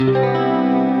Hello,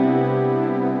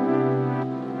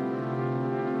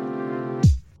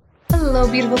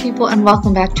 beautiful people, and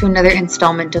welcome back to another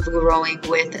installment of Growing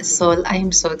with Soul. I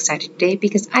am so excited today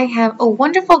because I have a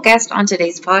wonderful guest on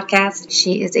today's podcast.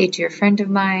 She is a dear friend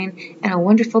of mine and a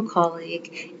wonderful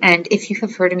colleague. And if you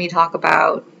have heard me talk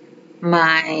about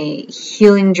my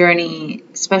healing journey,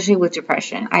 especially with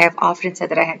depression, I have often said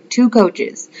that I had two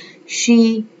coaches.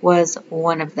 She was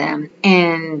one of them.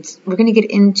 And we're going to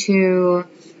get into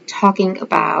talking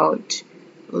about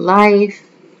life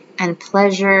and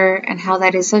pleasure and how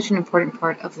that is such an important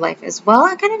part of life as well.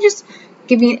 And kind of just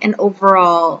giving an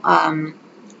overall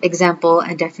example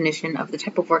and definition of the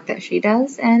type of work that she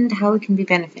does and how it can be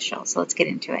beneficial. So let's get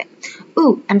into it.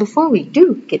 Ooh, and before we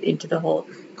do get into the whole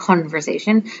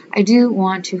conversation, I do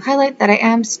want to highlight that I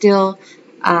am still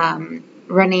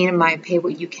running my Pay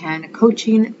What You Can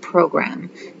coaching program.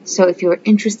 So if you're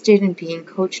interested in being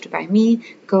coached by me,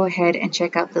 go ahead and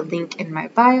check out the link in my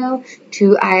bio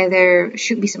to either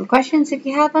shoot me some questions if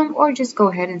you have them, or just go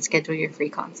ahead and schedule your free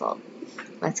consult.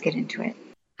 Let's get into it.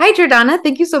 Hi, Jordana.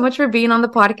 Thank you so much for being on the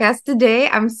podcast today.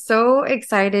 I'm so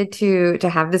excited to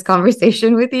have this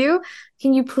conversation with you.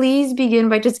 Can you please begin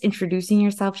by just introducing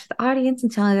yourself to the audience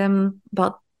and telling them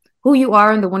about who you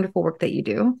are and the wonderful work that you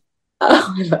do?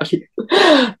 Oh, I love you.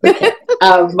 Okay.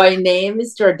 My name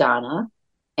is Jordana,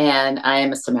 and I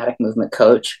am a somatic movement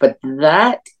coach, but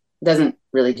that doesn't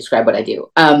really describe what I do.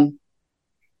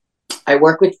 I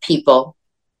work with people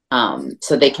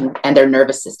so they can, and their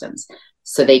nervous systems,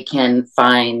 so they can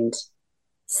find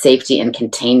safety and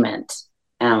containment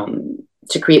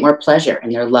to create more pleasure in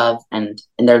their love and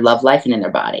in their love life and in their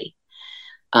body.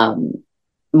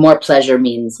 More pleasure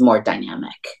means more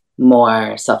dynamic,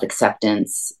 more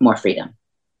self-acceptance, more freedom,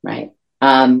 right?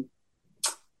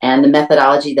 And the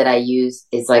methodology that I use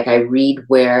is like I read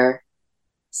where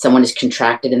someone is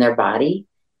contracted in their body,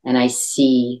 and I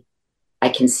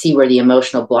can see where the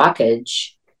emotional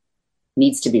blockage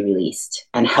needs to be released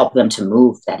and help them to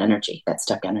move that energy, that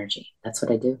stuck energy. That's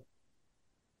what I do.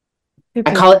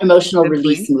 I call it emotional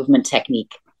release movement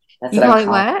technique. That's what I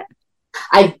call it.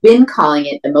 I've been calling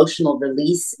it emotional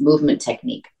release movement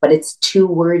technique, but it's too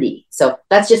wordy. So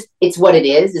that's just, it's what it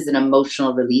is an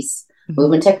emotional release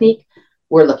movement technique.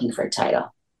 We're looking for a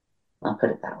title. I'll put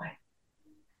it that way.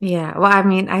 Yeah. Well, I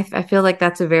mean, I feel like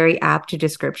that's a very apt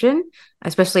description,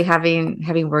 especially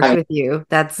having worked with you.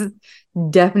 That's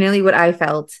definitely what I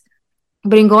felt.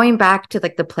 But in going back to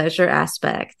like the pleasure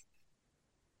aspect,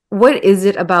 what is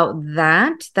it about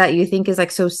that you think is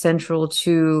like so central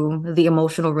to the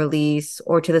emotional release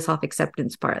or to the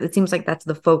self-acceptance part? It seems like that's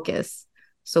the focus.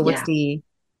 So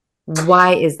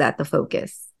why is that the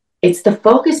focus? It's the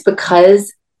focus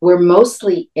because we're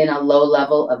mostly in a low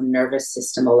level of nervous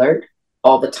system alert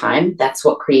all the time. That's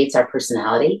what creates our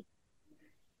personality.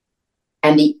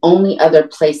 And the only other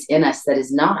place in us that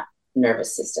is not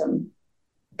nervous system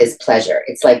is pleasure.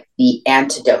 It's like the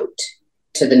antidote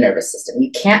to the nervous system. You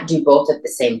can't do both at the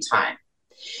same time.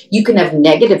 You can have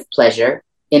negative pleasure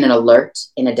in an alert,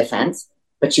 in a defense,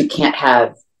 but you can't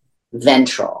have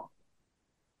ventral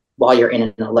while you're in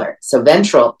an alert. So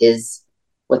ventral is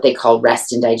what they call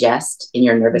rest and digest in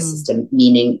your nervous system,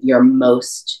 meaning your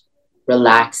most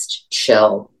relaxed,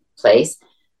 chill place.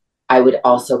 I would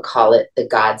also call it the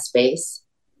God space.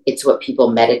 It's what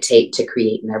people meditate to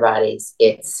create in their bodies.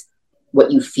 It's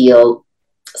what you feel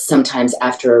sometimes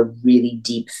after a really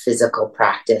deep physical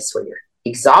practice where you're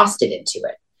exhausted into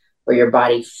it, where your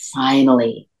body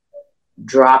finally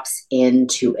drops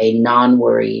into a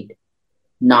non-worried,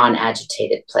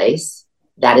 non-agitated place.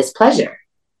 That is pleasure.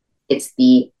 It's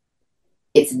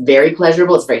very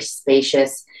pleasurable. It's very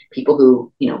spacious. People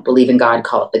who, believe in God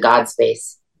call it the God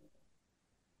space.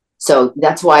 So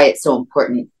that's why it's so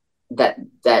important that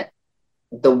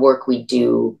the work we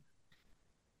do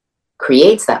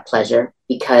creates that pleasure,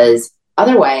 because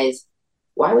otherwise,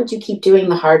 why would you keep doing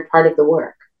the hard part of the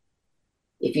work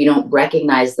if you don't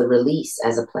recognize the release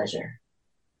as a pleasure?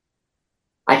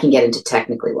 I can get into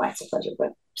technically why it's a pleasure,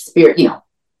 but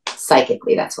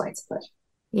psychically, that's why it's a pleasure.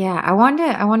 Yeah, I want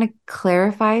to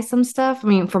clarify some stuff. I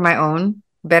mean, for my own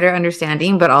better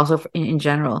understanding, but also in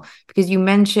general, because you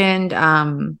mentioned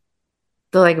the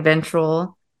like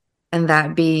ventral, and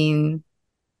that being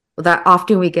that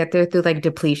often we get there through like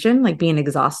depletion, like being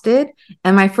exhausted.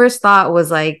 And my first thought was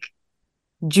like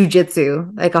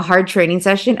jujitsu, like a hard training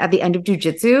session at the end of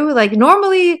jujitsu. Like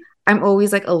normally I'm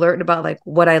always like alert about like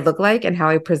what I look like and how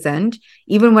I present,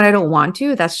 even when I don't want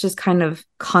to. That's just kind of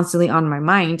constantly on my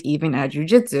mind, even at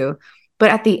jujitsu. But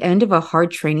at the end of a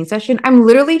hard training session, I'm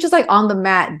literally just like on the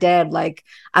mat, dead. Like,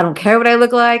 I don't care what I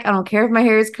look like. I don't care if my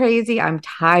hair is crazy. I'm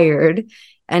tired.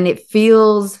 And it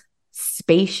feels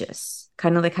spacious,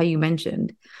 kind of like how you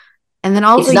mentioned. And then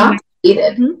also, It's not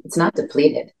depleted. hmm? It's not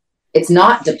depleted. It's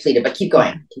not depleted, but keep Yeah.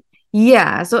 going.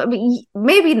 Yeah. So I mean,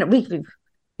 maybe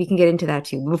we can get into that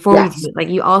too. Before we do Yes. it, like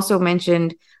you also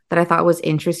mentioned that I thought was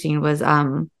interesting was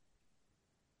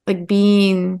like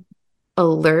being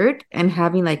alert and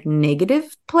having like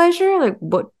negative pleasure. Like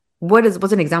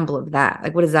what's an example of that?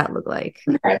 Like what does that look like?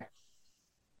 Okay.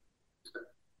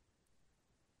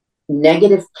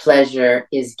 Negative pleasure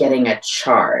is getting a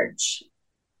charge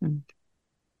Mm.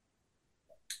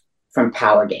 from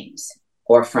power games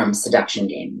or from seduction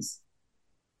games.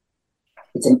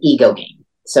 It's an ego game.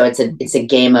 So it's a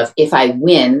game of, if I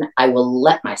win, I will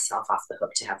let myself off the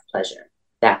hook to have pleasure.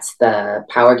 That's the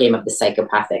power game of the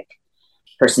psychopathic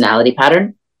personality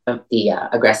pattern, of the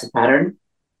aggressive pattern.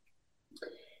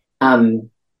 Um,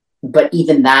 but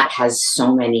even that has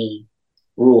so many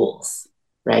rules,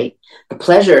 right? The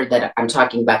pleasure that I'm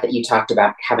talking about, that you talked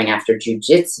about having after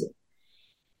jujitsu,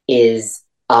 is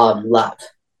love.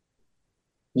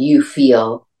 You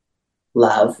feel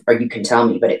love, or you can tell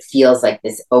me, but it feels like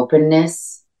this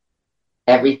openness.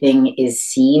 Everything is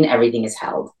seen, everything is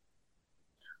held.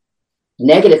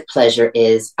 Negative pleasure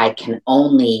is, I can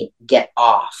only get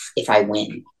off if I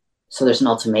win. So there's an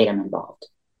ultimatum involved,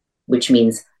 which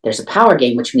means there's a power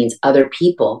game, which means other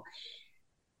people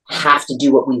have to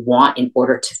do what we want in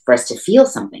order for us to feel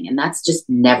something. And that's just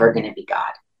never going to be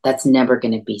God. That's never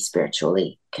going to be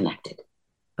spiritually connected.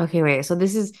 Okay, wait. So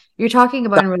this is you're talking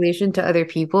about in relation to other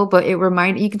people, but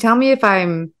you can tell me if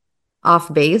I'm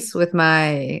off base with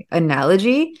my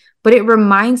analogy, but it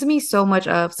reminds me so much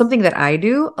of something that I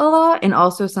do a lot and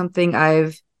also something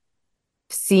I've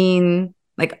seen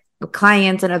like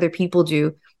clients and other people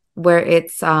do where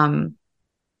it's in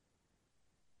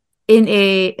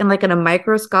like in a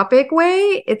microscopic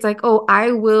way, it's like, oh,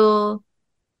 I will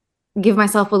give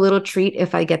myself a little treat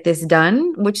if I get this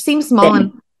done, which seems small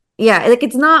and Same. yeah, like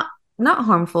it's not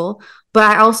harmful, but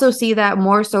I also see that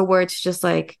more so where it's just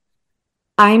like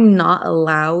I'm not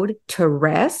allowed to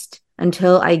rest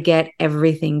until I get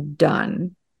everything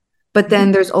done. But then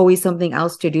Mm-hmm. there's always something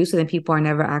else to do, so then people are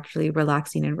never actually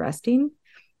relaxing and resting.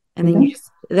 And then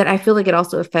Mm-hmm. that I feel like it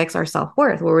also affects our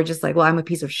self-worth where we're just like, well, I'm a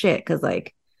piece of shit because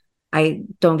like I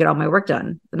don't get all my work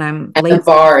done and I'm And lazy.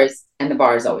 the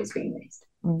bar is always being raised.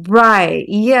 Right.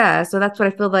 Yeah. So that's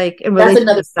what I feel like in That's relation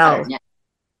another to self. pattern. Yeah.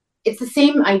 It's the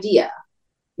same idea,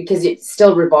 because it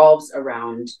still revolves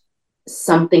around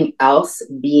something else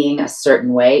being a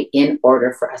certain way in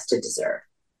order for us to deserve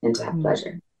and to have Mm.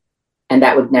 pleasure. And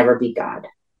that would never be God,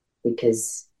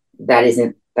 because that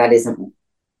isn't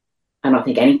I don't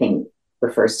think anything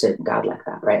refers to God like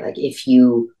that, right? Like, if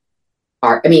you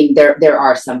are, I mean, there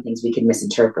are some things we can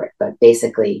misinterpret, but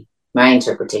basically my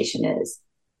interpretation is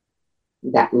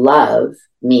that love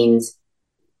means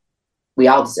we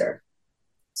all deserve.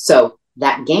 So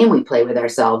that game we play with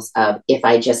ourselves of, if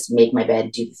I just make my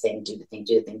bed, do the thing, do the thing,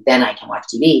 do the thing, then I can watch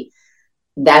TV.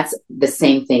 That's the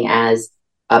same thing as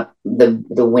the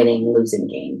winning losing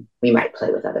game we might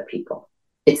play with other people.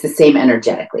 It's the same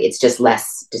energetically. It's just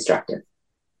less destructive.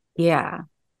 Yeah.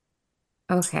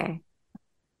 Okay.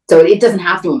 So it doesn't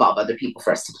have to involve other people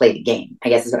for us to play the game, I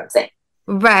guess is what I'm saying.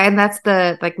 Right. And that's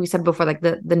the like we said before, like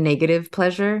the negative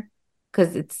pleasure.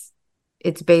 Because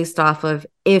it's based off of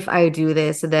if I do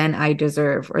this, then I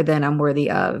deserve or then I'm worthy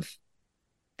of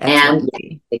And yeah,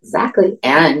 XYZ. exactly.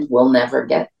 And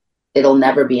it'll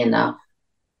never be enough.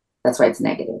 That's why it's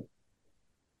negative.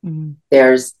 Mhm.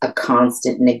 There's a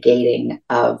constant negating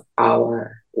of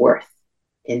our worth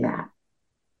in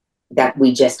that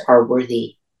we just are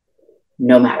worthy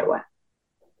no matter what.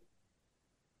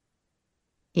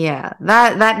 Yeah,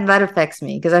 that affects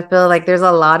me because I feel like there's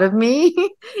a lot of me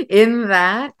in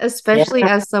that, Yeah. especially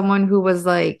as someone who was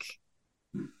like,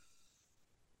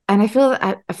 and I feel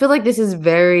like this is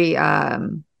very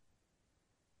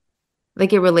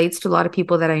like it relates to a lot of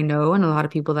people that I know and a lot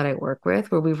of people that I work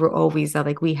with, where we were always that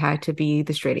like we had to be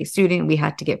the straight A student, we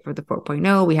had to get for the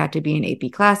 4.0, we had to be in AP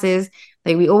classes,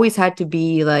 like we always had to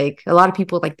be like a lot of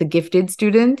people like the gifted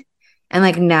student. And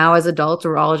like now as adults,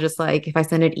 we're all just like, if I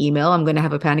send an email, I'm gonna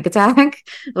have a panic attack.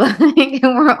 Like,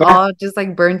 and we're Yeah. all just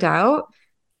like burnt out.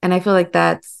 And I feel like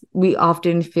we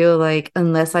often feel like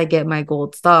unless I get my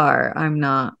gold star, I'm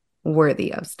not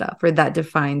worthy of stuff, or that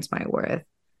defines my worth.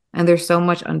 And there's so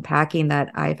much unpacking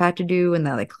that I've had to do and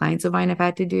that like clients of mine have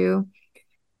had to do.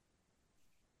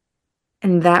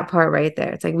 And that part right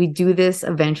there, it's like we do this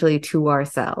eventually to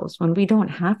ourselves when we don't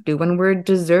have to, when we're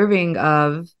deserving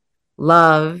of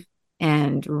love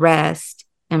and rest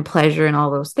and pleasure and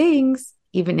all those things,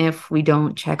 even if we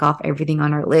don't check off everything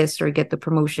on our list or get the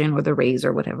promotion or the raise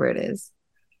or whatever it is.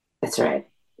 That's right.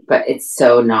 But it's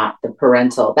so not the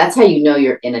parental. That's how you know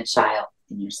you're in a child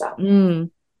in yourself.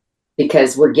 Mm.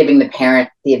 Because we're giving the parent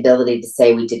the ability to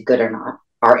say we did good or not,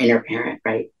 our inner parent,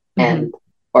 right? Mm-hmm. And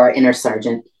or our inner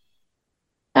sergeant.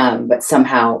 But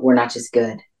somehow we're not just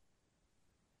good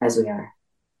as we are,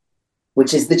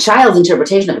 which is the child's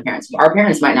interpretation of the parents. Our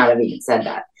parents might not have even said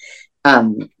that.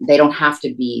 They don't have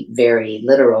to be very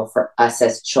literal for us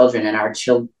as children and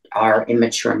our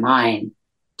immature mind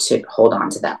to hold on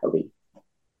to that belief.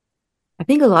 I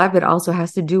think a lot of it also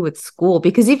has to do with school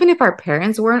because even if our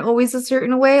parents weren't always a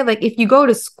certain way, like if you go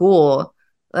to school,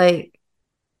 like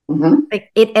Mm-hmm. like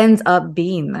it ends up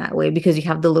being that way because you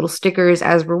have the little stickers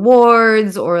as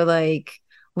rewards or like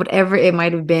whatever it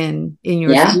might have been in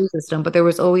your Yeah. school system, but there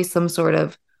was always some sort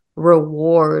of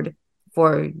reward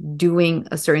for doing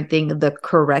a certain thing the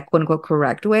correct, quote unquote,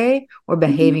 correct way or Mm-hmm.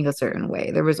 behaving a certain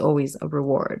way. There was always a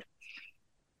reward.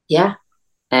 Yeah.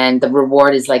 And the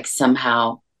reward is like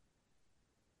somehow,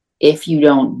 if you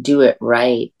don't do it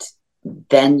right,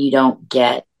 then you don't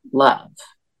get love.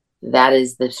 That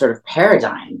is the sort of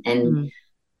paradigm. And Mm.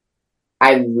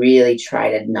 I really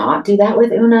try to not do that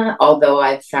with Una, although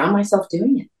I've found myself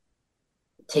doing it,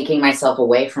 taking myself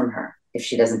away from her if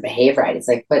she doesn't behave right. It's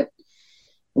like, but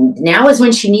now is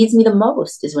when she needs me the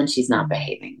most, is when she's not Mm.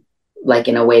 behaving like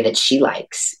in a way that she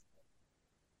likes.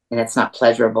 And it's not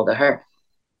pleasurable to her.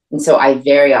 And so I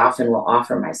very often will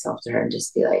offer myself to her and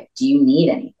just be like, do you need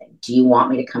anything? Do you want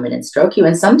me to come in and stroke you?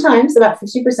 And sometimes, about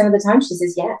 50% of the time, she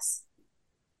says, yes,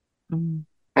 Mm.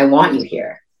 I want you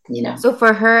here, you know? So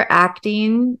for her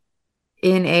acting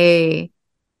in a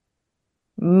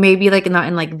maybe like not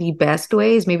in like the best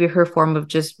ways, maybe her form of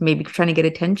just maybe trying to get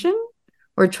attention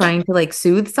or trying to like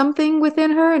soothe something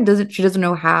within her and doesn't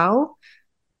know how.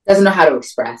 Doesn't know how to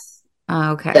express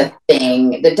Okay. the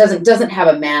thing that doesn't have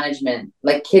a management,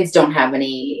 like kids don't have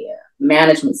any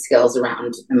management skills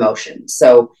around emotion.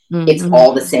 So it's Mm-hmm.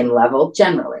 all the same level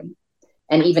generally.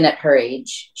 And even at her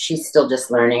age, she's still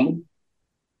just learning.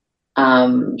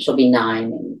 She'll be 9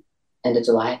 in end of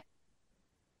July.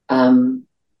 Um,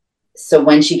 so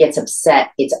when she gets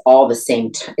upset, it's all the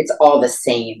same. It's all the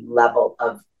same level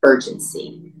of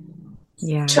urgency to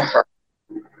Yeah. her.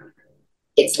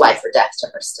 It's life or death to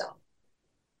her still.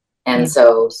 And Yeah.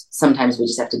 so sometimes we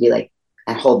just have to be like,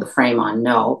 and hold the frame on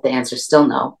no. The answer is still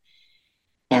no.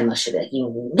 And she'll be like,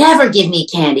 you never give me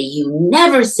candy. You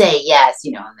never say yes,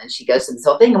 you know. And then she goes through this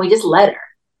whole thing, and we just let her.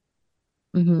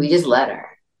 Mm-hmm. We just let her.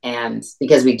 And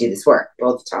because we do this work,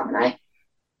 both Tom and I,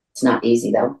 it's not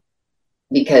easy though,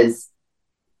 because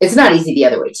it's not easy the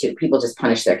other way too. People just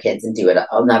punish their kids and do it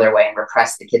another way and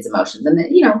repress the kids' emotions, and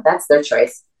then, you know, that's their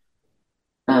choice.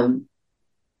 Um,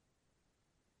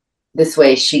 this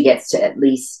way, she gets to at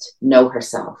least know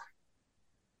herself.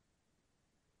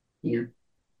 Yeah.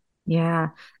 Yeah.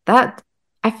 That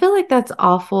I feel like that's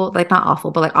awful, like not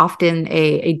awful, but like often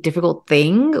a difficult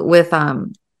thing with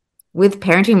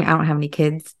parenting. I don't have any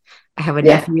kids. I have a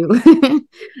Yeah. nephew.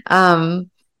 um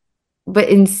but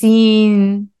in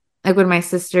seeing like when my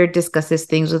sister discusses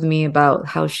things with me about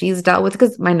how she's dealt with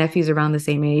because my nephew's around the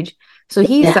same age so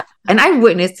he's Yeah. and I've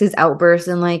witnessed his outbursts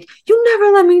and like you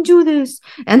never let me do this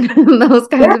and those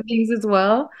kinds Yeah. of things as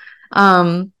well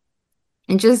um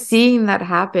and just seeing that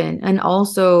happen and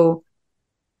also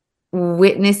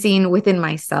witnessing within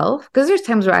myself because there's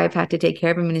times where I've had to take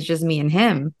care of him and it's just me and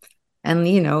him and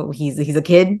you know he's a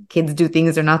kid, kids do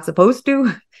things they're not supposed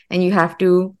to and you have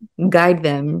to guide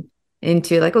them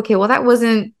into like okay well that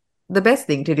wasn't the best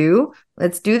thing to do,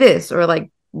 let's do this or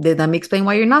like let me explain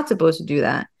why you're not supposed to do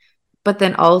that, but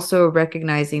then also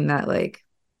recognizing that like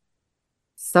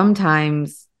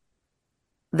sometimes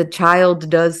the child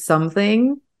does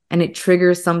something and it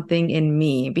triggers something in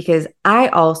me because I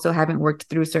also haven't worked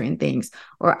through certain things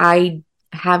or I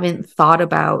haven't thought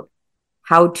about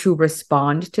how to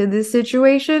respond to this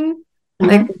situation.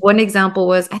 Like Mm-hmm. one example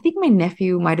was I think my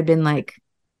nephew might have been like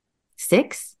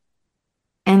 6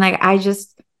 and like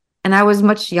I was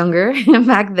much younger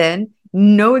back then,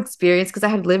 no experience because I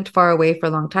had lived far away for a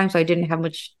long time so I didn't have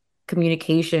much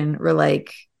communication or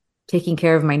like taking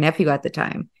care of my nephew at the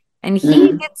time. And he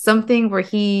Mm-hmm. did something where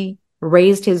he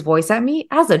raised his voice at me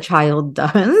as a child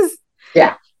does.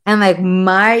 Yeah. And like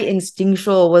my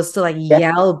instinctual was to like Yeah.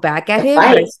 yell back at him, but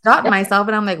I Right. stopped Yeah. myself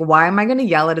and I'm like, why am I going to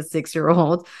yell at a 6-year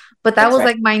old? But that That's was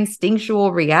right. like my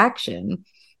instinctual reaction.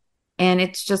 And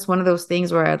it's just one of those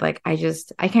things where like I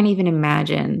can't even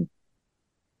imagine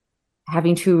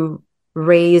having to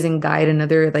raise and guide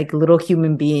another like little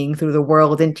human being through the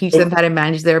world and teach them It's, how to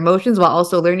manage their emotions while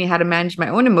also learning how to manage my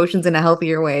own emotions in a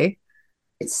healthier way.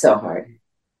 it's so hard.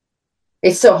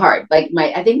 It's so hard. Like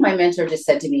I think my mentor just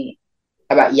said to me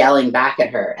about yelling back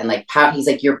at her and like he's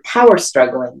like, you're power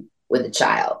struggling with a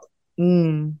child,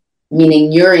 Mm,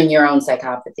 meaning you're in your own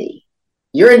psychopathy.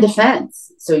 You're in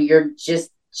defense. So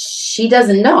she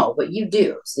doesn't know, but you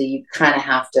do. So you kind of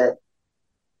have to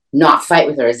not fight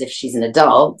with her as if she's an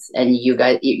adult. And you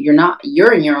guys,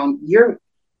 you're in your own,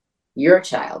 you're a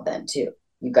child then too.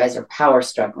 You guys are power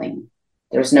struggling.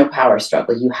 There's no power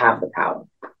struggle. You have the power.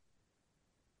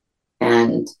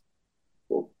 And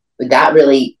that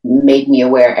really made me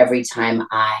aware every time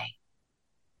I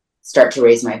start to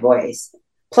raise my voice.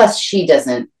 Plus,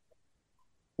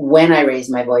 when I raise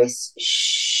my voice,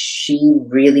 she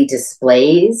really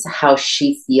displays how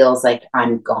she feels like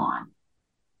I'm gone.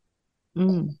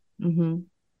 mm, mm-hmm.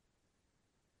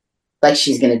 Like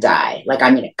she's going to die. Like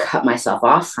I'm going to cut myself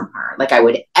off from her. Like I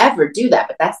would ever do that.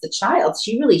 But that's the child.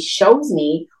 She really shows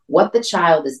me what the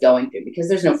child is going through because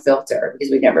there's no filter,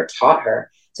 because we've never taught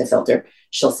her to filter.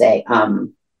 She'll say,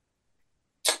 I'm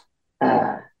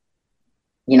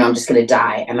just going to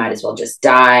die. I might as well just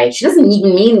die. She doesn't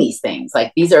even mean these things.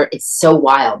 Like it's so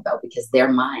wild though, because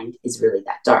their mind is really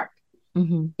that dark.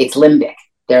 Mm-hmm. It's limbic.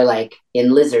 They're like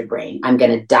in lizard brain. I'm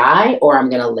going to die or I'm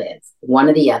going to live, one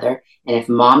or the other. And if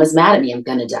mom is mad at me, I'm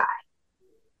going to die.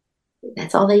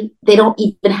 That's all they don't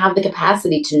even have the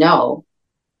capacity to know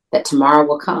that tomorrow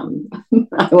will come.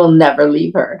 I will never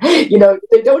leave her. They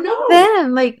don't know.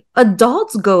 Then like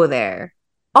adults go there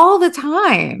all the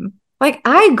time. Like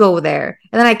I go there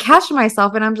and then I catch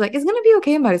myself and I'm just like, it's gonna be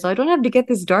okay, Marisol. I don't have to get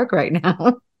this dark right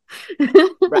now.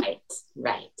 Right,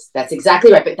 right. That's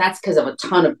exactly right. But that's because of a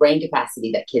ton of brain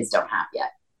capacity that kids don't have yet.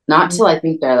 Not till I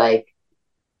think they're like,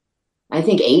 I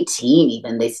think 18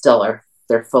 even,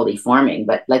 they're fully forming.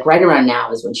 But like right around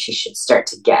now is when she should start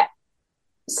to get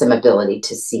some ability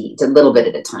to see a little bit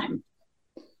at a time.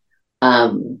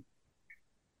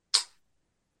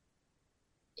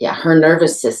 Yeah, her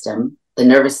nervous system, the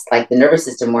nervous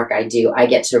system work I do, I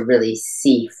get to really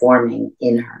see forming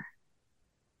in her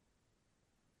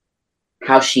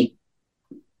how she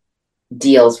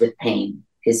deals with pain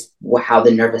is how the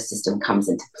nervous system comes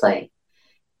into play.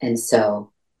 And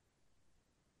so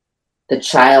the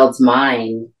child's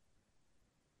mind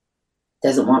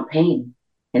doesn't want pain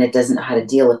and it doesn't know how to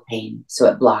deal with pain. So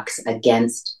it blocks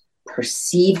against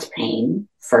perceived pain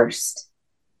first.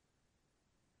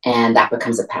 And that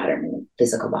becomes a pattern in the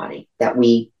physical body that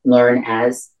we learn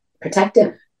as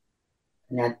protective.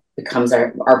 And that becomes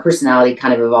our personality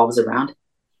kind of evolves around it.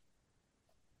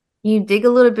 You dig a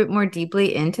little bit more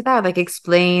deeply into that, like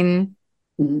explain,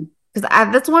 Mm-hmm. because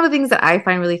that's one of the things that I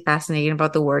find really fascinating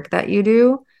about the work that you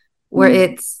do, where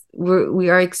Mm-hmm.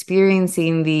 we are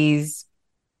experiencing these.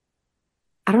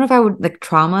 I don't know if I would like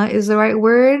trauma is the right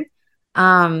word,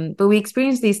 but we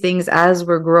experience these things as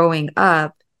we're growing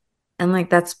up, and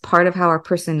like that's part of how our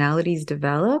personalities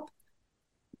develop.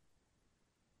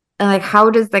 And like how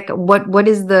does like what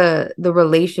is the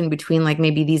relation between like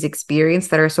maybe these experiences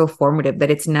that are so formative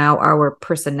that it's now our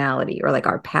personality or like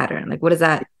our pattern? Like what is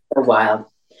that? So wild.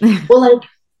 Well, like,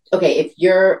 okay, if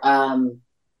you're let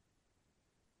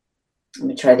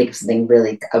me try to think of something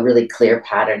a really clear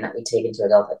pattern that we take into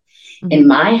adulthood. Mm-hmm. In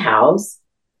my house,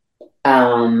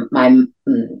 my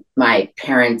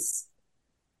parents,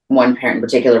 one parent in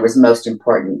particular was most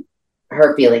important.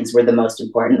 Her feelings were the most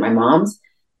important, my mom's.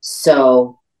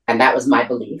 So, and that was my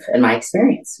belief and my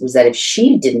experience was that if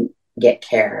she didn't get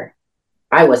care,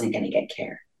 I wasn't going to get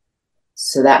care.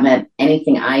 So that meant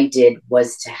anything I did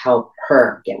was to help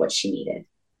her get what she needed.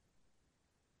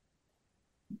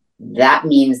 That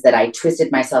means that I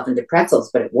twisted myself into pretzels,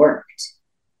 but it worked.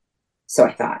 So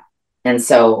I thought. And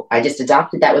so I just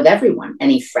adopted that with everyone.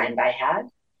 Any friend I had,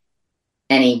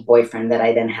 any boyfriend that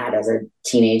I then had as a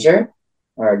teenager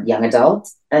or young adult,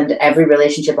 and every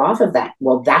relationship off of that.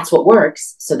 Well, that's what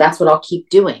works. So that's what I'll keep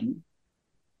doing.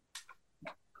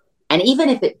 And even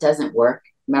if it doesn't work,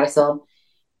 Marisol,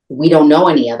 we don't know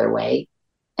any other way.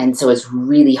 And so it's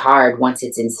really hard once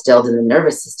it's instilled in the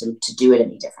nervous system to do it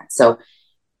any different. So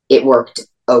it worked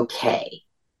okay.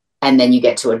 And then you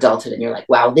get to adulthood and you're like,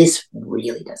 wow, this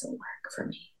really doesn't work for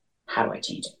me. How do I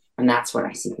change it? And that's when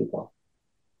I see people.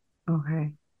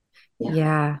 Okay. Yeah.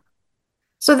 Yeah.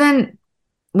 So then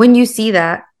when you see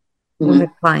that with Mm-hmm.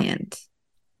 a client,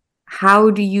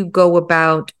 how do you go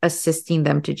about assisting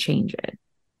them to change it?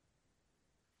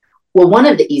 Well, one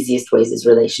of the easiest ways is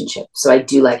relationship. So I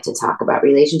do like to talk about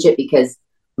relationship because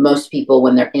most people,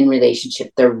 when they're in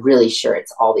relationship, they're really sure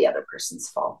it's all the other person's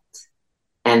fault.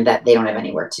 and that they don't have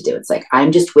any work to do. It's like,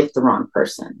 I'm just with the wrong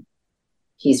person.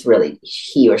 He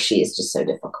or she is just so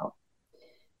difficult.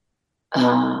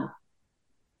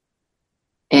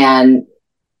 And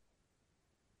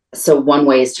so one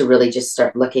way is to really just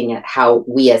start looking at how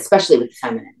we, especially with the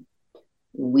feminine,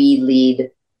 we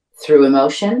lead through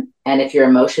emotion. And if your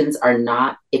emotions are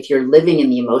not, if you're living in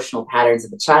the emotional patterns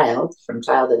of a child from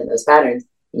childhood and those patterns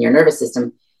in your nervous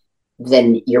system,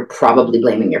 then you're probably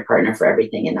blaming your partner for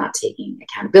everything and not taking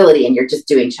accountability. And you're just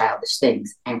doing childish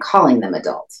things and calling them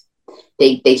adults.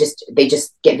 They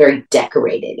just get very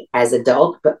decorated as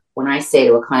adult. But when I say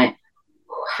to a client,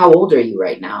 how old are you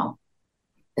right now?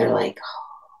 They're like, oh,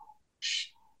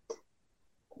 shit.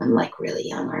 I'm like really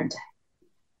young, aren't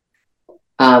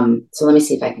I? So let me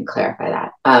see if I can clarify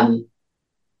that.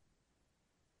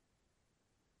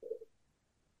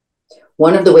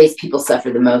 One of the ways people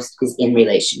suffer the most is in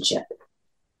relationship.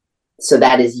 So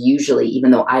that is usually,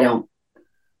 even though I don't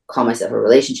call myself a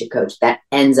relationship coach, that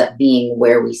ends up being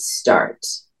where we start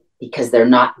because they're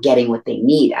not getting what they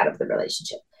need out of the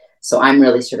relationship. So I'm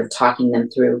really sort of talking them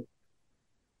through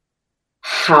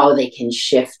how they can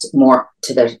shift more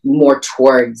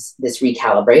towards this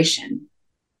recalibration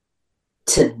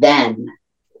to then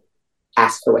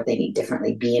ask for what they need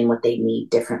differently, be in what they need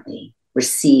differently,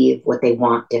 receive what they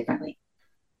want differently.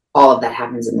 All of that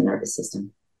happens in the nervous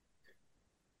system.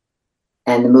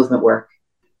 And the movement work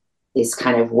is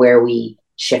kind of where we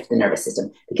shift the nervous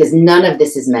system, because none of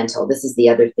this is mental. This is the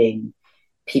other thing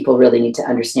people really need to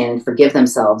understand and forgive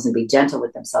themselves and be gentle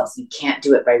with themselves. You can't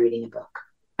do it by reading a book.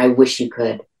 I wish you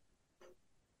could.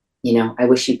 I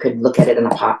wish you could look at it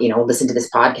listen to this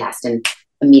podcast and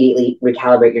immediately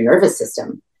recalibrate your nervous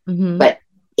system. Mm-hmm. But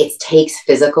it takes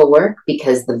physical work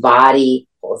because the body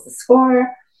pulls the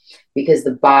score, because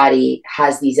the body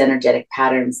has these energetic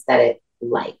patterns that it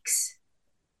likes.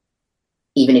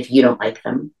 Even if you don't like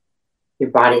them, your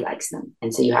body likes them.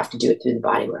 And so you have to do it through the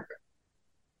body work.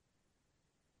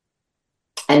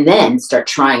 And then start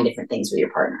trying different things with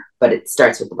your partner. But it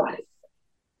starts with the body.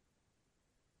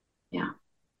 Yeah.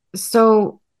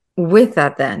 So with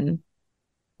that then,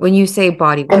 when you say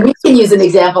body work, and we can use an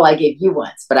example I gave you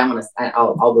once, but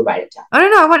I'll provide it to you. I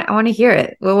don't know. I want to hear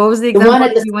it. Well, what was the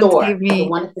example you once gave me? The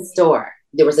one at the store.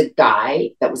 There was a guy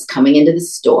that was coming into the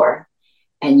store,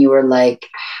 and you were like,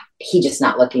 he's just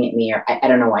not looking at me, or I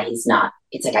don't know why he's not.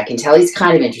 It's like, I can tell he's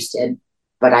kind of interested,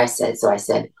 but I said,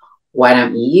 why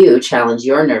don't you challenge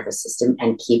your nervous system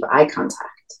and keep eye contact?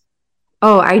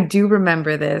 Oh, I do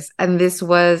remember this. And this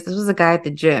was a guy at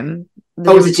the gym. It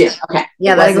was a gym. Okay.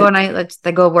 Yeah, that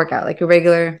I go work out, like a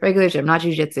regular gym, not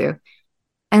jujitsu.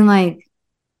 And like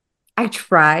I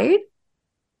tried,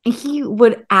 and he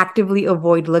would actively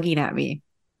avoid looking at me.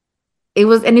 It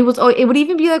would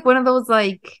even be like one of those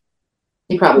like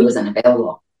he probably was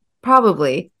unavailable.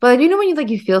 Probably. But like, when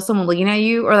you feel someone looking at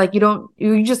you, or like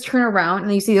you just turn around and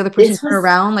then you see the other person turn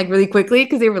around like really quickly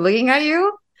because they were looking at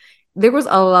you. There was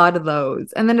a lot of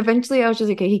those. And then eventually I was just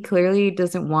like, okay, he clearly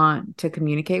doesn't want to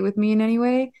communicate with me in any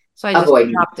way. So I just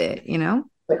dropped it,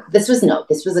 But this was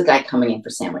a guy coming in for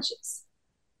sandwiches.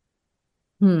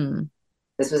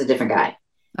 This was a different guy.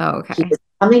 Oh, okay. He was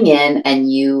coming in, and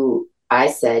I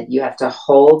said, you have to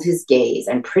hold his gaze.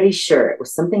 I'm pretty sure it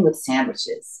was something with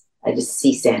sandwiches. I just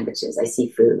see sandwiches. I see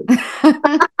food.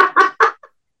 But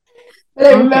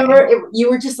I remember you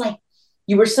were just like,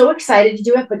 you were so excited to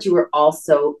do it, but you were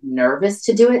also nervous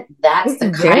to do it. That's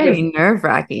the kind of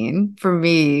nerve-wracking for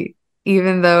me,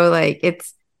 even though like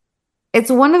it's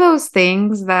one of those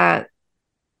things that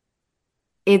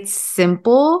it's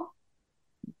simple,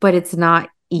 but it's not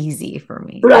easy for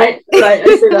me. Right. I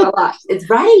say that a lot. It's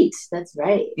right. That's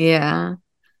right. Yeah.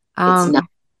 It's not.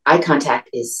 Eye contact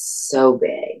is so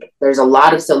big. There's a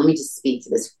lot of, so let me just speak to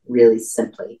this really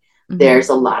simply. Mm-hmm. There's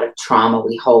a lot of trauma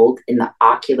we hold in the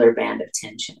ocular band of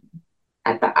tension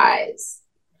at the eyes.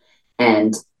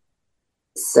 And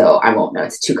so I won't know,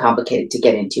 it's too complicated to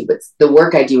get into, but the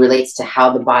work I do relates to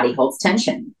how the body holds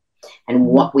tension. And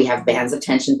what we have bands of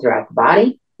tension throughout the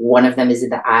body. One of them is in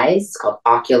the eyes. It's called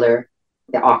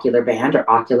the ocular band or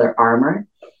ocular armor.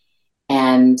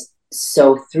 And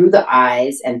so through the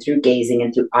eyes and through gazing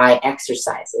and through eye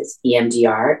exercises,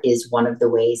 EMDR is one of the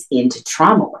ways into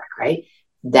trauma work, right?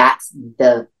 That's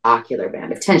the ocular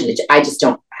band of tension. I just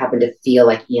don't happen to feel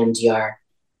like EMDR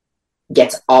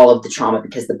gets all of the trauma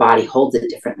because the body holds it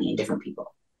differently in different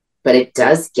people. But it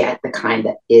does get the kind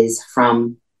that is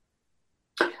from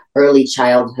early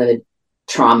childhood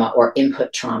trauma or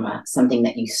input trauma, something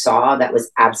that you saw that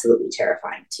was absolutely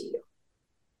terrifying to you,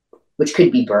 which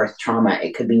could be birth trauma.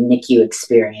 It could be NICU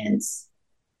experience,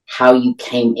 how you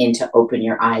came in to open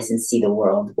your eyes and see the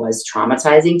world was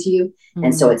traumatizing to you.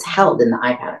 And so it's held in the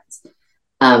eye patterns.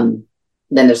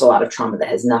 Then there's a lot of trauma that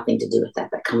has nothing to do with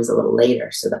that, that comes a little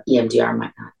later. So the EMDR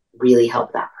might not really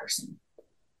help that person.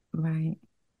 Right.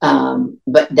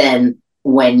 But then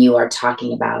when you are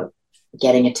talking about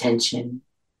getting attention,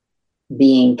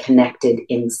 being connected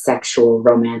in sexual,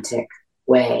 romantic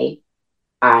way,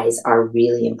 eyes are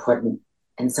really important.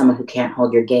 And someone who can't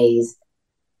hold your gaze,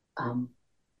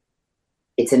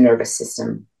 it's a nervous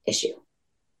system issue.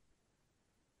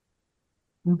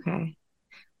 Okay.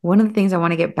 One of the things I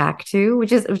want to get back to,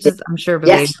 which is I'm sure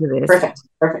Yes, related to this,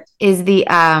 perfect. is the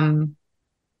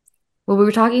what we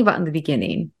were talking about in the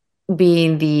beginning,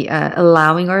 being the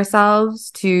allowing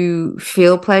ourselves to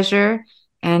feel pleasure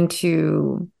and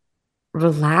to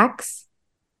relax,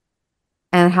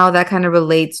 and how that kind of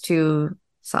relates to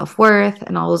self-worth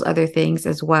and all those other things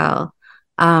as well.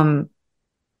 Um,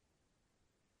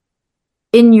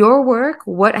 in your work,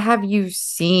 what have you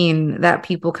seen that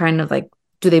people kind of like,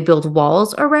 do they build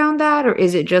walls around that? Or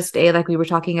is it just a, like we were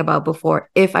talking about before,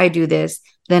 if I do this,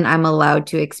 then I'm allowed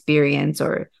to experience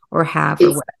or have or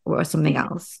It's, what, or something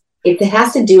else? it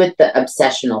has to do with the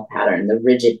obsessional pattern, the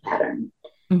rigid pattern,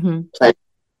 Mm-hmm.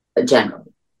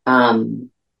 generally.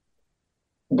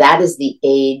 That is the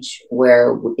age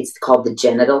where it's called the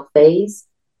genital phase.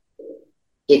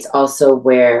 It's also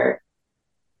where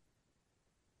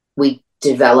we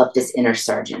develop this inner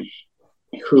sergeant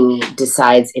who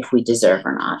decides if we deserve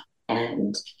or not.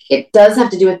 And it does have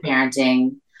to do with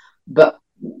parenting, but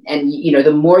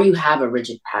the more you have a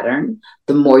rigid pattern,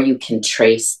 the more you can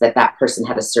trace that that person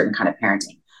had a certain kind of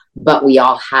parenting. But we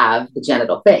all have the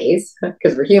genital phase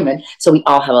because we're human, so we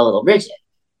all have a little rigid.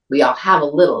 We all have a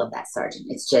little of that sergeant.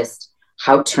 It's just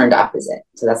how turned up is it?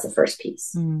 So that's the first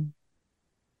piece. Mm.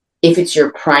 If it's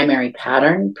your primary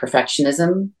pattern,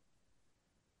 perfectionism,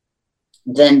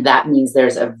 then that means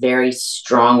there's a very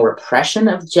strong repression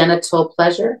of genital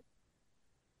pleasure,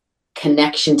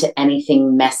 connection to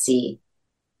anything messy,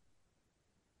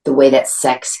 the way that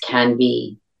sex can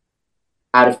be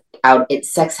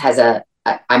sex has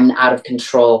I'm out of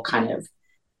control kind of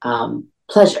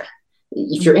pleasure.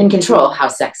 If you're in control, how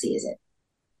sexy is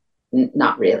it?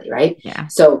 Not really, right? Yeah.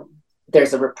 So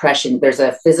there's a repression, there's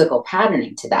a physical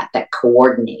patterning to that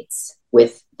coordinates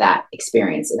with that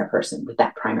experience in a person with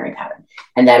that primary pattern.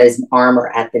 And that is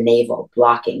armor at the navel,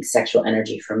 blocking sexual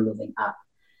energy from moving up.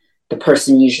 The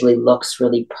person usually looks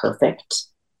really perfect.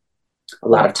 A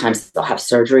lot of times they'll have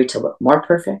surgery to look more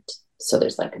perfect. So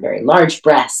there's like very large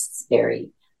breasts, very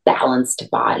balanced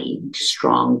body,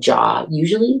 strong jaw.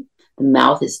 Usually the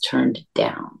mouth is turned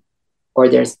down, or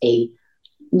there's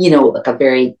like a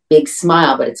very big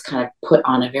smile, but it's kind of put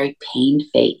on a very pained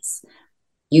face.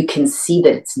 You can see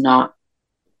that it's not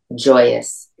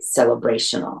joyous,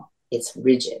 celebrational. It's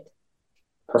rigid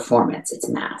performance, it's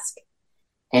mask.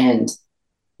 And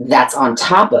that's on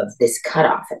top of this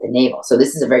cutoff at the navel. So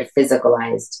this is a very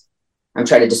physicalized, I'm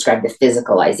trying to describe the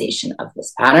physicalization of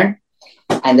this pattern.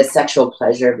 And the sexual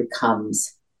pleasure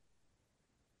becomes,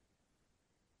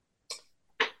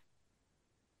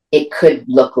 it could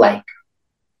look like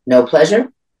no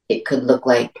pleasure. It could look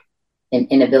like an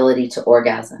inability to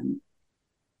orgasm.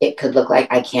 It could look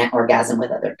like I can't orgasm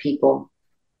with other people.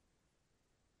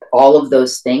 All of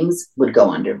those things would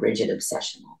go under rigid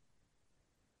obsessional.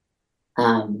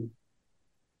 I've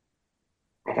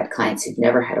had clients who've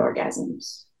never had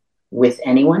orgasms with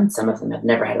anyone. Some of them have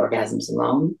never had orgasms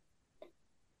alone.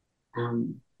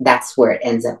 That's where it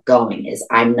ends up going, is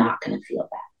I'm not going to feel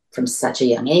that from such a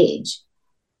young age,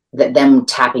 that them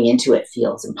tapping into it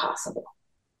feels impossible.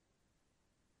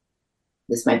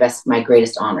 This is my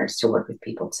greatest honor is to work with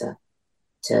people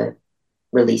to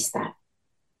release that.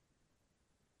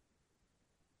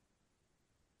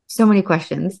 So many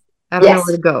questions. I don't know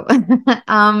where to go.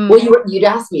 Well, you'd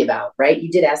ask me about, right? You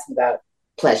did ask me about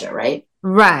pleasure, right?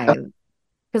 Right.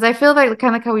 Because I feel like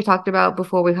kind of like how we talked about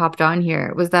before we hopped on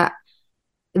here was that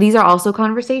these are also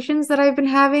conversations that I've been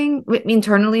having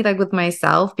internally, like with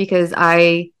myself, because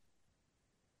I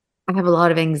have a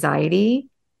lot of anxiety,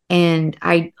 and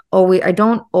I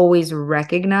don't always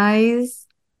recognize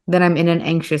that I'm in an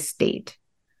anxious state.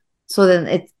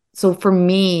 So for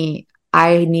me,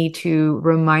 I need to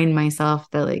remind myself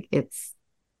that like it's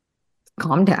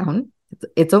calm down.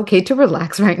 It's okay to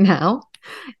relax right now.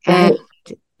 And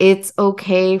Right. it's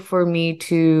okay for me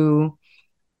to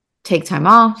take time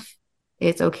off.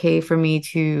 It's okay for me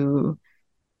to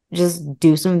just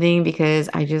do something because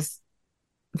I just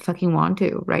fucking want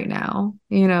to right now.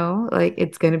 Like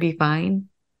it's gonna be fine.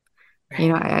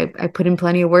 Right. I put in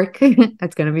plenty of work.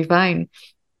 It's gonna be fine.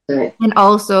 Good. And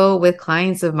also with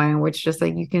clients of mine, which just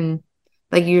like you can,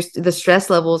 like the stress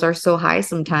levels are so high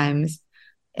sometimes.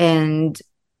 And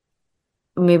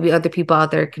maybe other people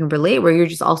out there can relate where you're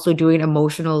just also doing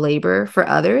emotional labor for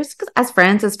others. Because as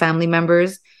friends, as family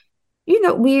members,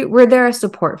 we're there as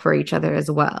support for each other as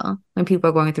well when people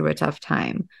are going through a tough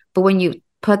time. But when you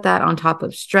put that on top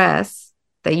of stress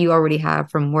that you already have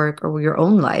from work or your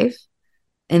own life,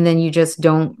 and then you just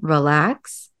don't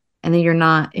relax, and then you're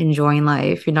not enjoying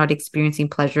life, you're not experiencing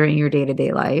pleasure in your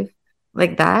day-to-day life,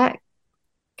 like that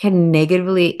can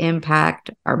negatively impact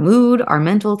our mood, our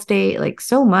mental state, like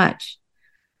so much.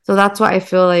 So that's why I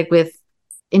feel like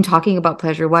in talking about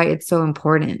pleasure, why it's so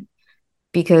important,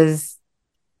 because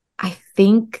I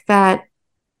think that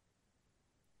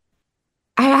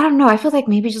I don't know. I feel like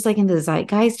maybe just like in the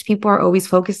zeitgeist, people are always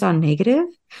focused on negative,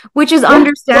 which is Yeah.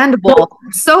 understandable,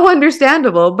 so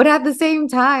understandable. But at the same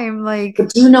time, like,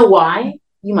 But do you know why?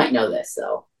 You might know this,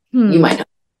 though. You hmm, might know.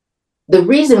 The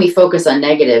reason we focus on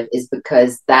negative is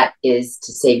because that is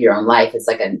to save your own life. It's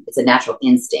a natural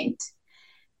instinct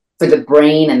for the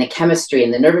brain and the chemistry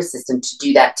and the nervous system to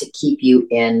do that, to keep you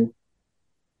in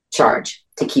charge,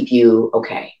 to keep you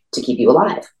okay, to keep you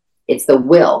alive. It's the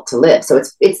will to live. So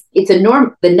it's a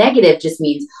norm. The negative just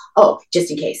means, oh,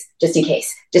 just in case, just in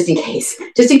case, just in case,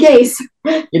 just in case.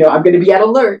 I'm going to be at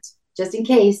alert, just in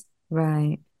case,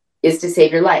 right. is to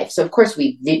save your life. So of course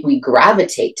we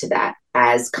gravitate to that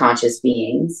as conscious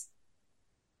beings,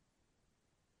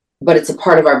 but it's a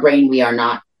part of our brain we are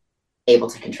not able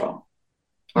to control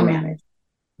or Right. manage,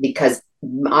 because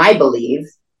I believe,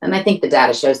 and I think the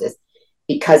data shows this,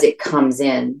 because it comes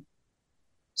in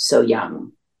so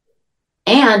young.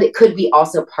 And it could be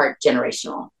also part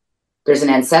generational. There's an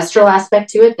ancestral aspect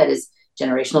to it that is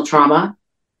generational trauma,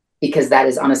 because that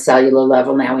is on a cellular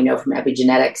level. Now we know from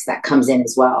epigenetics that comes in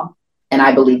as well. And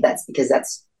I believe that's because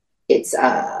it's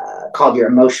called your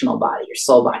emotional body, your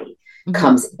soul body, Mm-hmm.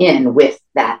 comes in with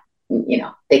that.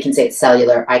 They can say it's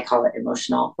cellular. I call it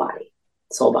emotional body,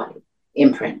 soul body,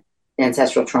 imprint,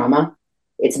 ancestral trauma.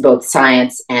 It's both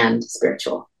science and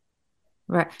spiritual.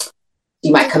 Right.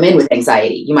 You might come in with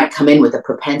anxiety. You might come in with a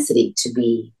propensity to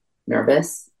be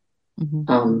nervous.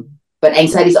 Mm-hmm. But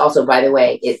anxiety is also, by the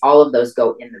way, all of those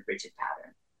go in the rigid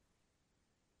pattern.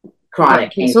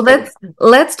 Chronic Okay, so anxiety.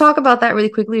 let's talk about that really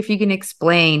quickly if you can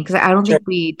explain, because I don't Sure. think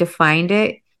we defined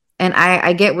it, and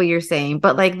I get what you're saying,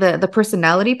 but like the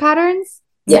personality patterns,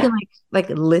 you can Yeah. like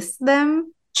list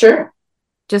them Sure.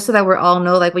 just so that we're all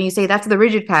know, like when you say that's the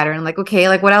rigid pattern, like okay,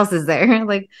 like what else is there?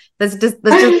 Like let's just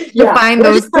Yeah. define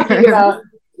those terms.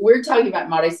 We're talking about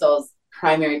Marisol's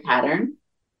primary pattern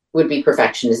would be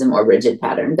perfectionism or rigid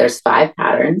pattern. There's 5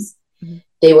 patterns. Mhm.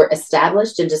 They were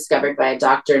established and discovered by a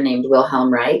doctor named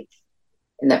Wilhelm Reich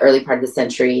in the early part of the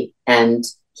century. And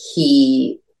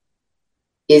he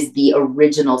is the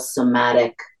original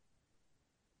somatic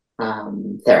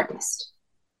therapist.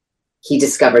 He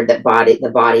discovered that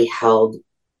the body held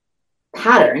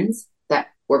patterns that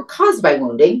were caused by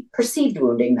wounding, perceived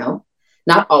wounding, though,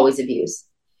 not always abuse,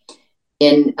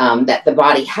 in that the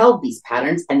body held these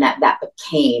patterns, and that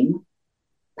became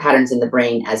patterns in the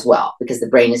brain as well, because the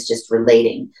brain is just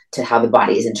relating to how the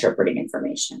body is interpreting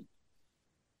information,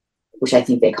 which I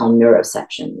think they call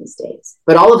neuroception these days.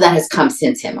 But all of that has come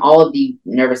since him. All of the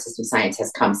nervous system science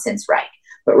has come since Reich.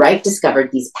 But Reich discovered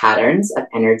these patterns of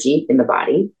energy in the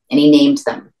body, and he named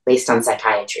them based on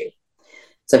psychiatry.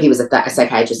 So he was a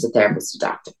psychiatrist, a therapist, a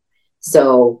doctor.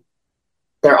 So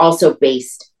they're also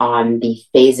based on the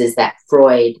phases that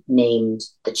Freud named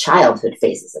the childhood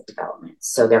phases of development.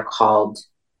 So they're called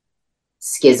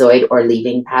schizoid or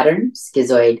leaving pattern.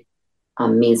 Schizoid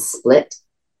means split.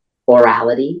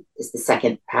 Orality is the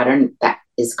second pattern that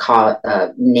is called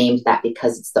named that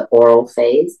because it's the oral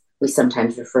phase. We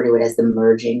sometimes refer to it as the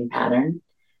merging pattern.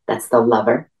 That's the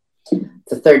lover.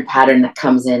 The third pattern that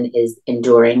comes in is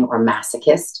enduring or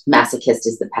masochist. Masochist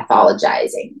is the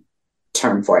pathologizing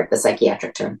term for it, the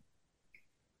psychiatric term.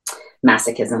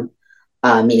 Masochism,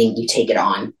 meaning you take it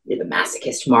on. You're the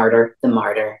masochist, martyr, the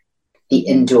martyr, the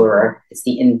endurer. It's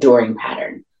the enduring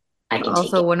pattern. I can take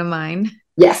Also it. one of mine.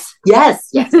 Yes, yes,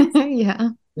 yes. Yeah.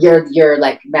 You're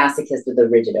like masochist with a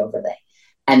rigid overlay.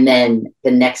 And then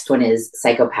the next one is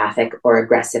psychopathic or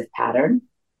aggressive pattern,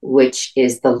 which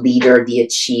is the leader, the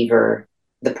achiever,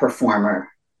 the performer,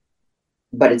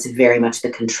 but it's very much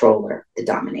the controller, the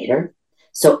dominator.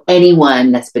 So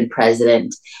anyone that's been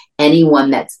president, anyone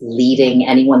that's leading,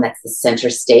 anyone that's the center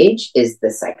stage is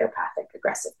the psychopathic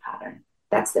aggressive pattern.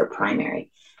 That's their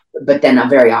primary. But then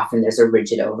very often there's a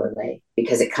rigid overlay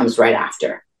because it comes right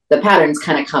after. The patterns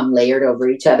kind of come layered over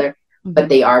each other, but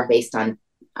they are based on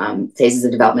phases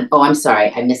of development. Oh, I'm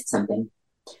sorry, I missed something.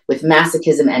 With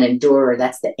masochism and endurer,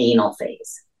 that's the anal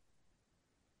phase.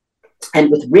 And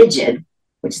with rigid,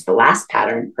 which is the last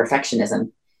pattern,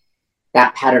 perfectionism,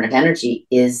 that pattern of energy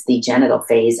is the genital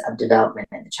phase of development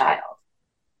in the child.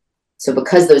 So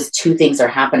because those two things are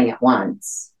happening at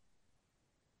once,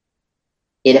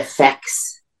 it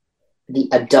affects the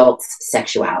adult's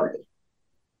sexuality.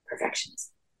 Perfectionism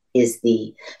is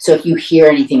the, so if you hear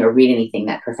anything or read anything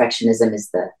that perfectionism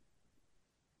is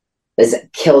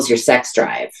kills your sex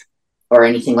drive or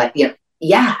anything like,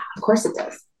 yeah, of course it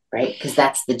does, right? Because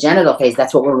that's the genital phase.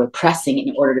 That's what we're repressing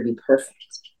in order to be perfect.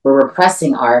 We're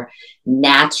repressing our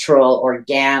natural,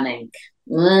 organic,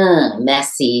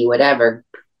 messy, whatever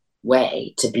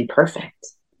way to be perfect.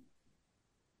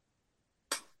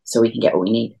 So we can get what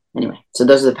we need. Anyway, so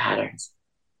those are the patterns.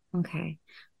 Okay.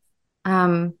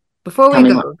 Before Tell we me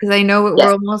go, more. because I know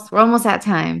Yes. we're almost at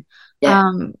time.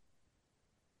 Yeah.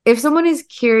 If someone is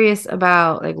curious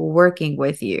about like working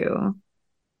with you,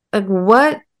 like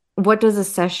what does a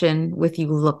session with you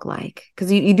look like?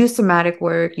 Because you do somatic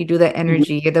work, you do the Mhm.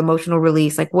 energy, the emotional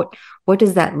release. Like what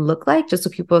does that look like? Just so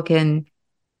people can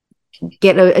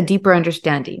get a deeper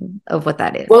understanding of what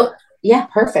that is. Well, yeah,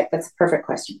 perfect. That's a perfect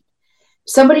question.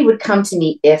 Somebody would come to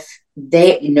me if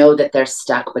they know that they're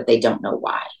stuck, but they don't know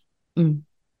why. Mm.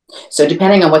 So,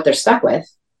 depending on what they're stuck with,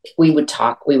 we would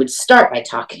talk. We would start by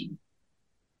talking.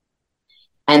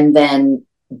 And then,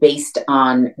 based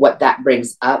on what that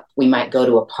brings up, we might go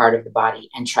to a part of the body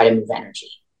and try to move energy.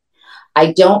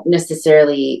 I don't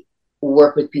necessarily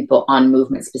work with people on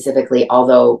movement specifically,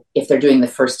 although, if they're doing the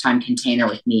first time container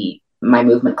with me, my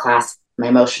movement class, my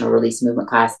emotional release movement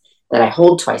class that I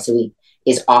hold twice a week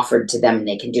is offered to them and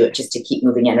they can do it just to keep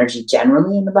moving energy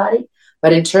generally in the body.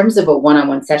 But in terms of a one on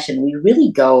one session, we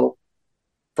really go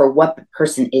for what the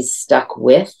person is stuck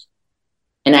with.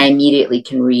 And I immediately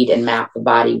can read and map the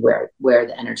body where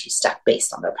the energy is stuck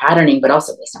based on their patterning, but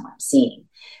also based on what I'm seeing.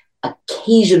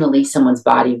 Occasionally, someone's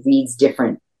body reads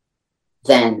different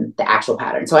than the actual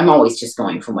pattern. So I'm always just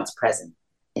going from what's present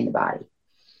in the body.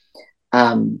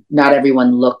 Not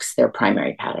everyone looks their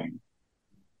primary pattern.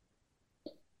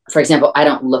 For example, I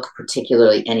don't look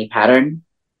particularly any pattern.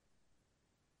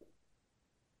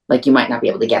 Like you might not be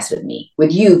able to guess with me.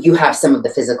 With you, you have some of the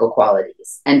physical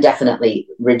qualities and definitely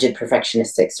rigid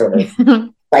perfectionistic sort of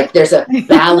like there's a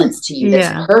balance to you that's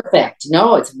Yeah. perfect.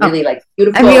 No, it's really Oh, like I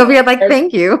mean, beautiful. over here, like,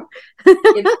 thank you.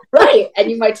 It's right.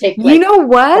 And you might take You like know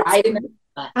what? pride in it.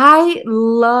 I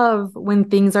love when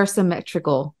things are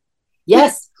symmetrical.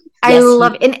 Yes. I Yes, you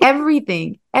love in everything,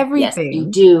 yes, you everything.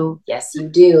 do. Yes, you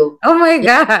do. Oh my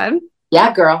Yeah, God.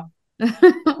 yeah, girl.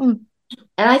 And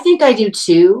I think I do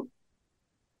too.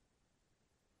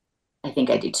 I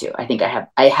think I do too.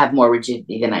 I have more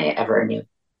rigidity than I ever knew.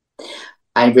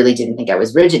 I really didn't think I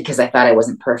was rigid because I thought I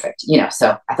wasn't perfect,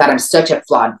 so I thought I'm such a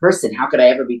flawed person. How could I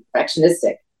ever be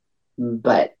perfectionistic?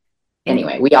 But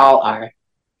anyway, we all are.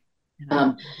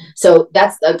 Um, so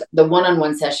that's the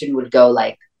one-on-one session would go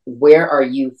like, where are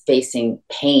you facing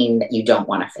pain that you don't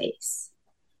want to face?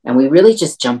 And we really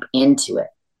just jump into it.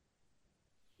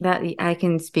 That I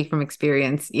can speak from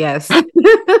experience. Yes.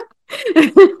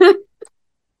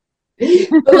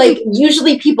 But like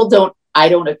usually I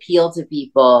don't appeal to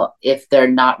people if they're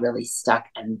not really stuck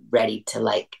and ready to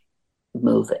like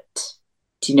move it.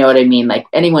 Do you know what I mean? Like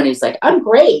anyone who's like, I'm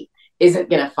great, isn't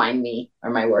going to find me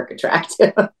or my work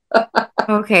attractive.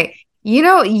 Okay.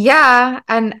 Yeah.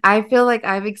 And I feel like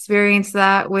I've experienced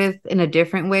that with in a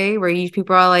different way where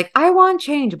people are like, I want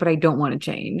change, but I don't want to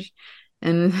change.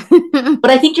 And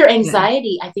But I think yeah,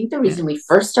 I think the yeah. reason we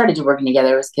first started working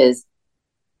together was because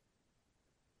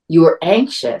you were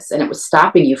anxious and it was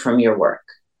stopping you from your work.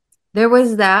 There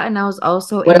was that. And I was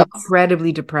also What else?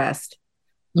 incredibly depressed.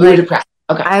 You were Like depressed.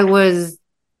 Okay. I was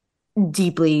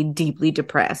deeply, deeply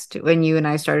depressed when you and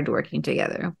I started working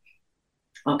together.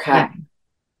 Yeah. Okay.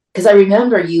 Because I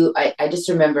remember I just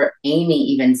remember Amy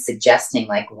even suggesting,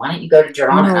 like, why don't you go to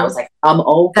Jordana? And I was No, like, I'm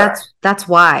over. that's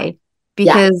why.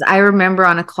 Yeah. Because I remember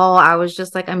on a call, I was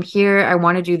just like, I'm here. I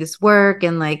want to do this work.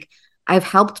 And like, I've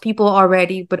helped people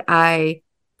already, but I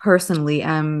personally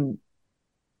am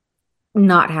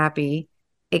not happy.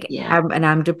 Like, Yeah.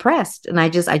 I'm depressed. And I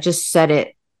just said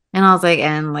it. And I was like,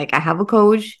 and like, I have a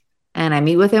coach and I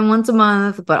meet with him once a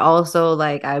month, but also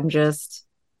like, I'm just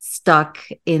stuck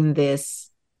in this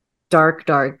dark,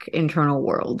 dark internal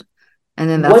world. And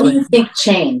then What that's do when you think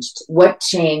changed? What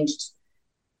changed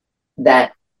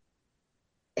that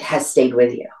has stayed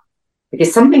with you?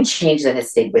 Because something changed that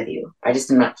has stayed with you. I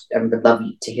would love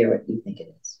you to hear what you think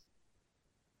it is.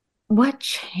 what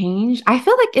changed? I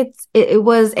feel like it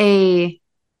was a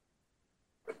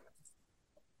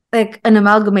like an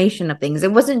amalgamation of things.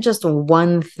 It wasn't just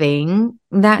one thing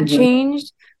that Mm-hmm.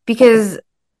 changed because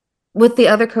with the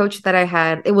other coach that I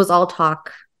had, it was all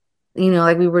talk.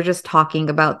 Like we were just talking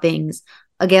about things.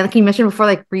 Again, like you mentioned before,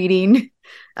 like reading.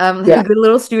 Like a Yeah. good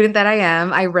little student that I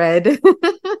am, I read.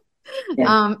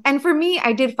 Yeah. And for me,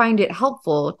 I did find it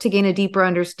helpful to gain a deeper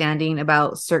understanding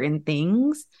about certain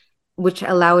things, which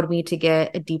allowed me to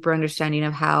get a deeper understanding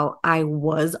of how I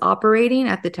was operating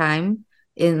at the time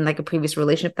in like a previous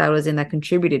relationship that I was in that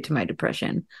contributed to my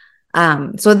depression.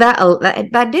 So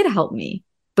that did help me.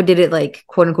 But did it like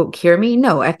quote unquote cure me?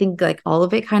 No, I think like all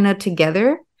of it kind of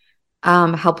together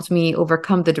helped me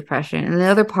overcome the depression. And the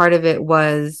other part of it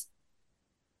was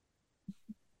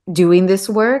doing this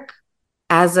work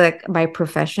as a my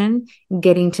profession,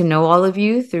 getting to know all of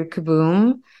you through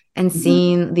Kaboom and Mm-hmm.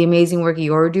 seeing the amazing work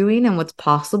you're doing and what's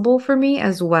possible for me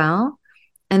as well.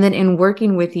 And then in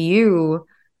working with you,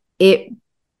 it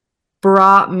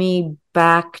brought me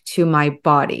back to my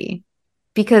body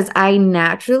because I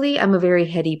naturally am a very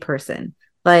heady person.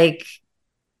 Like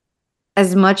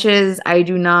as much as I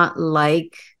do not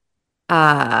like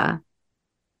uh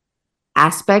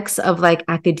aspects of like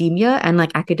academia and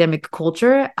like academic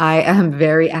culture, I am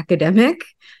very academic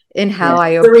in how Yeah. I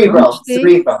approach Cerebral, things.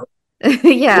 cerebral,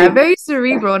 Yeah, cerebral. very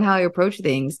cerebral in how I approach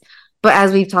things. But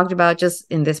as we've talked about just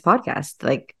in this podcast,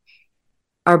 like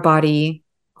our body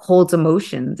holds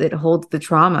emotions, it holds the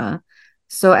trauma.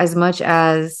 So as much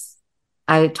as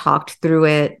I talked through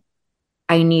it,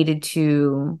 I needed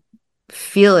to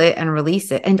feel it and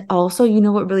release it. And also, you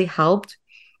know what really helped?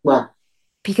 Well,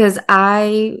 Because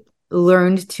I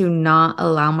learned to not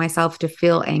allow myself to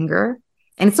feel anger.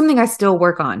 And it's something I still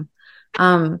work on.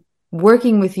 Um,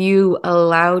 Working with you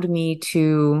allowed me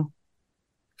to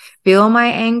feel my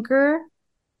anger,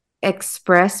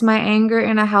 express my anger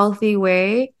in a healthy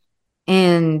way,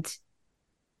 and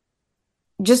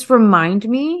just remind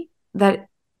me that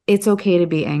it's okay to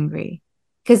be angry.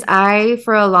 Because I,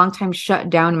 for a long time, shut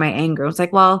down my anger. It's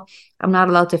like, well, I'm not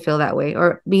allowed to feel that way,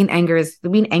 or being angry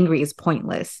is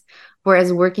pointless.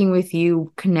 Whereas working with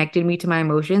you connected me to my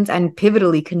emotions and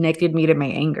pivotally connected me to my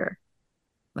anger.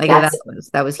 Like that's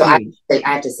that was so huge.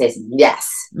 I have to say something. Yes,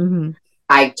 Mm-hmm.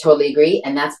 I totally agree.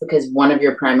 And that's because one of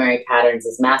your primary patterns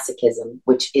is masochism,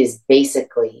 which is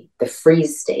basically the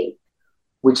freeze state,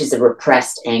 which is a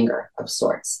repressed anger of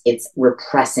sorts. It's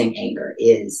repressing anger,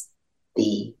 is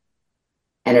the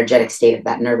energetic state of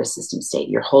that nervous system state.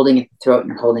 You're holding at the throat and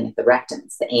you're holding at the rectum.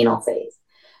 It's the anal phase.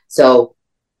 So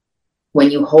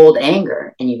when you hold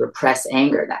anger and you repress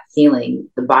anger, that feeling,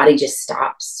 the body just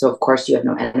stops. So of course you have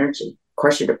no energy. Of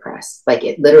course you're depressed. Like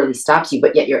it literally stops you,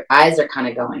 but yet your eyes are kind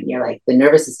of going. You're like the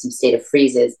nervous system state of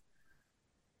freeze is,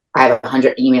 I have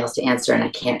 100 emails to answer and I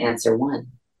can't answer one.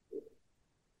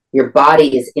 Your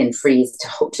body is in freeze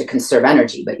to conserve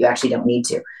energy, but you actually don't need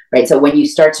to, right? So when you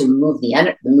start to move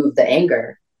the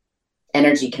anger,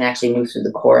 energy can actually move through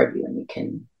the core of you, and you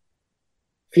can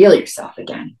feel yourself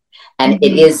again. And it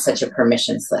Mm-hmm. is such a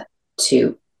permission slip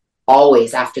to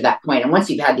always after that point. And once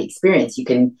you've had the experience,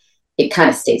 it kind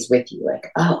of stays with you,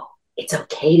 like, oh, it's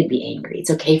okay to be angry. It's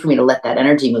okay for me to let that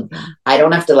energy move. Yeah. I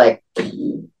don't have to like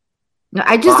No,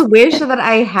 I just wish that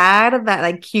I had that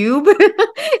like cube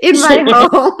in my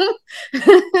home.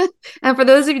 And for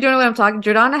those of you who don't know what I'm talking,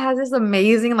 Jordana has this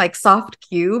amazing like soft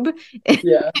cube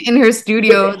Yeah. in her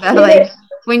studio that like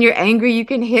when you're angry you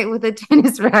can hit with a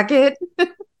tennis racket.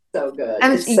 So good.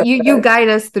 And It's so you good. guide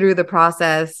us through the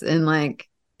process and like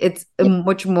it's Yeah.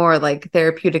 much more like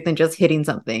therapeutic than just hitting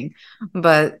something.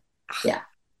 But Yeah.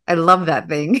 I love that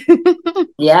thing.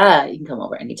 Yeah. You can come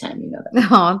over anytime, you know that.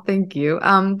 Oh, thank you.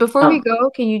 Before we Um, go,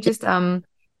 can you just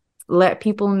let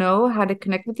people know how to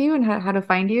connect with you and how to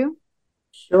find you?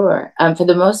 sure. For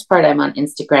the most part, I'm on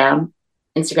Instagram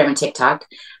and TikTok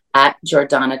at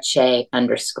Jordana Che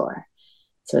 _.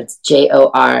 So it's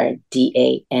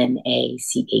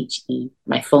JORDANACHE.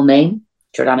 My full name,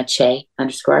 Jordana Che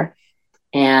 _.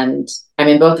 And I'm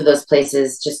in both of those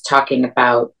places just talking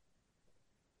about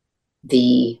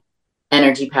the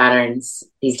energy patterns,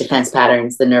 these defense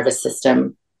patterns, the nervous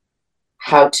system,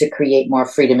 how to create more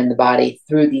freedom in the body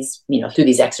through these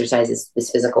exercises,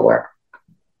 this physical work.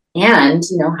 And,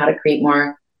 how to create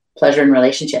more pleasure in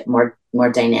relationship, more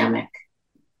dynamic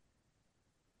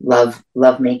love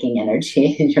making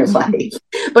energy in your life,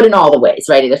 but in all the ways,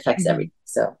 right? It affects Mhm. everything.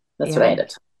 So that's what I Yeah. end up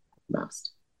talking about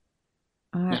most.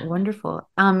 All right, Yeah. wonderful.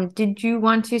 Did you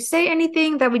want to say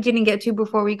anything that we didn't get to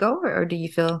before we go, or do you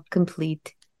feel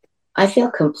complete? I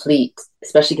feel complete,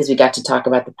 especially because we got to talk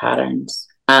about the patterns.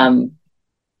 I'm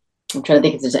trying to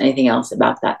think if there's anything else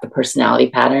about that, the personality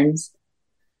patterns.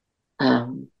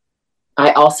 Um,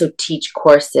 I also teach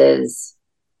courses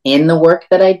in the work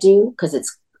that I do because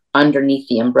it's underneath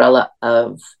the umbrella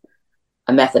of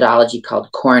a methodology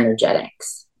called core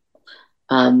energetics.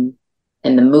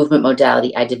 And the movement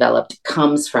modality I developed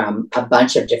comes from a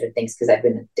bunch of different things because I've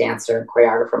been a dancer and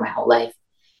choreographer my whole life.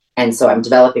 And so I'm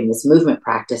developing this movement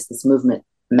practice, this movement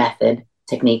method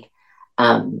technique,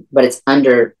 but it's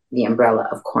under the umbrella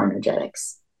of core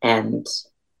energetics and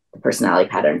the personality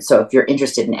pattern. So if you're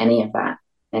interested in any of that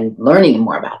and learning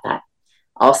more about that,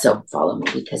 also follow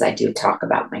me because I do talk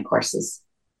about my courses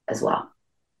as well.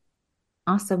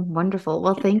 Awesome. Wonderful.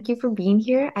 Well, thank you for being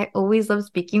here. I always love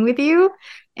speaking with you.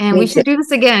 And Me we too. should do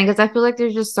this again because I feel like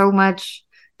there's just so much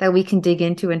that we can dig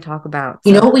into and talk about.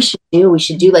 You know So, what we should do? We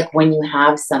should do like when you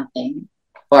have something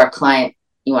or a client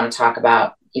you want to talk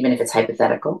about, even if it's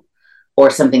hypothetical, or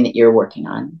something that you're working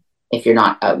on. If you're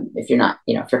not, if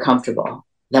you're comfortable,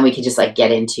 then we could just like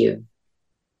get into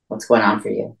what's going on for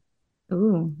you.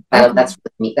 ooh, okay. That's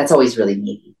really neat. That's always really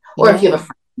neat. Or Yeah. if you have a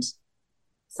friend,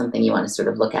 something you want to sort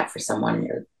of look at for someone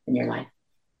in your life.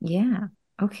 Yeah.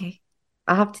 Okay.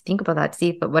 I'll have to think about that,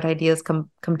 see what ideas come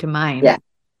to mind. Yeah,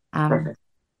 Um, perfect.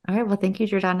 all right. Well, thank you,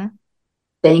 Jordana.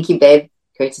 Thank you, babe.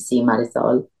 Great to see you,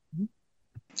 Marisol.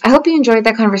 I hope you enjoyed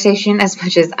that conversation as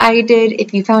much as I did.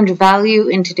 If you found value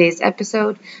in today's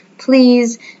episode,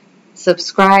 please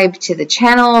subscribe to the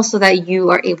channel so that you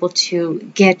are able to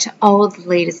get all the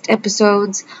latest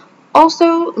episodes.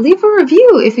 Also, leave a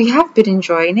review if you have been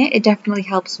enjoying it. It definitely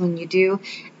helps when you do.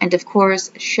 And of course,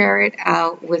 share it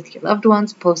out with your loved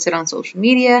ones. Post it on social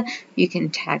media. You can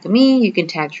tag me. You can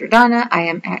tag Jordana. I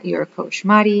am at your coach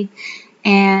Mari.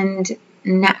 And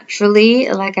naturally,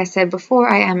 like I said before,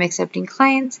 I am accepting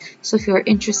clients. So if you are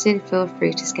interested, feel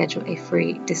free to schedule a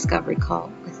free discovery call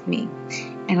with me.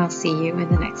 And I'll see you in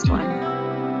the next one.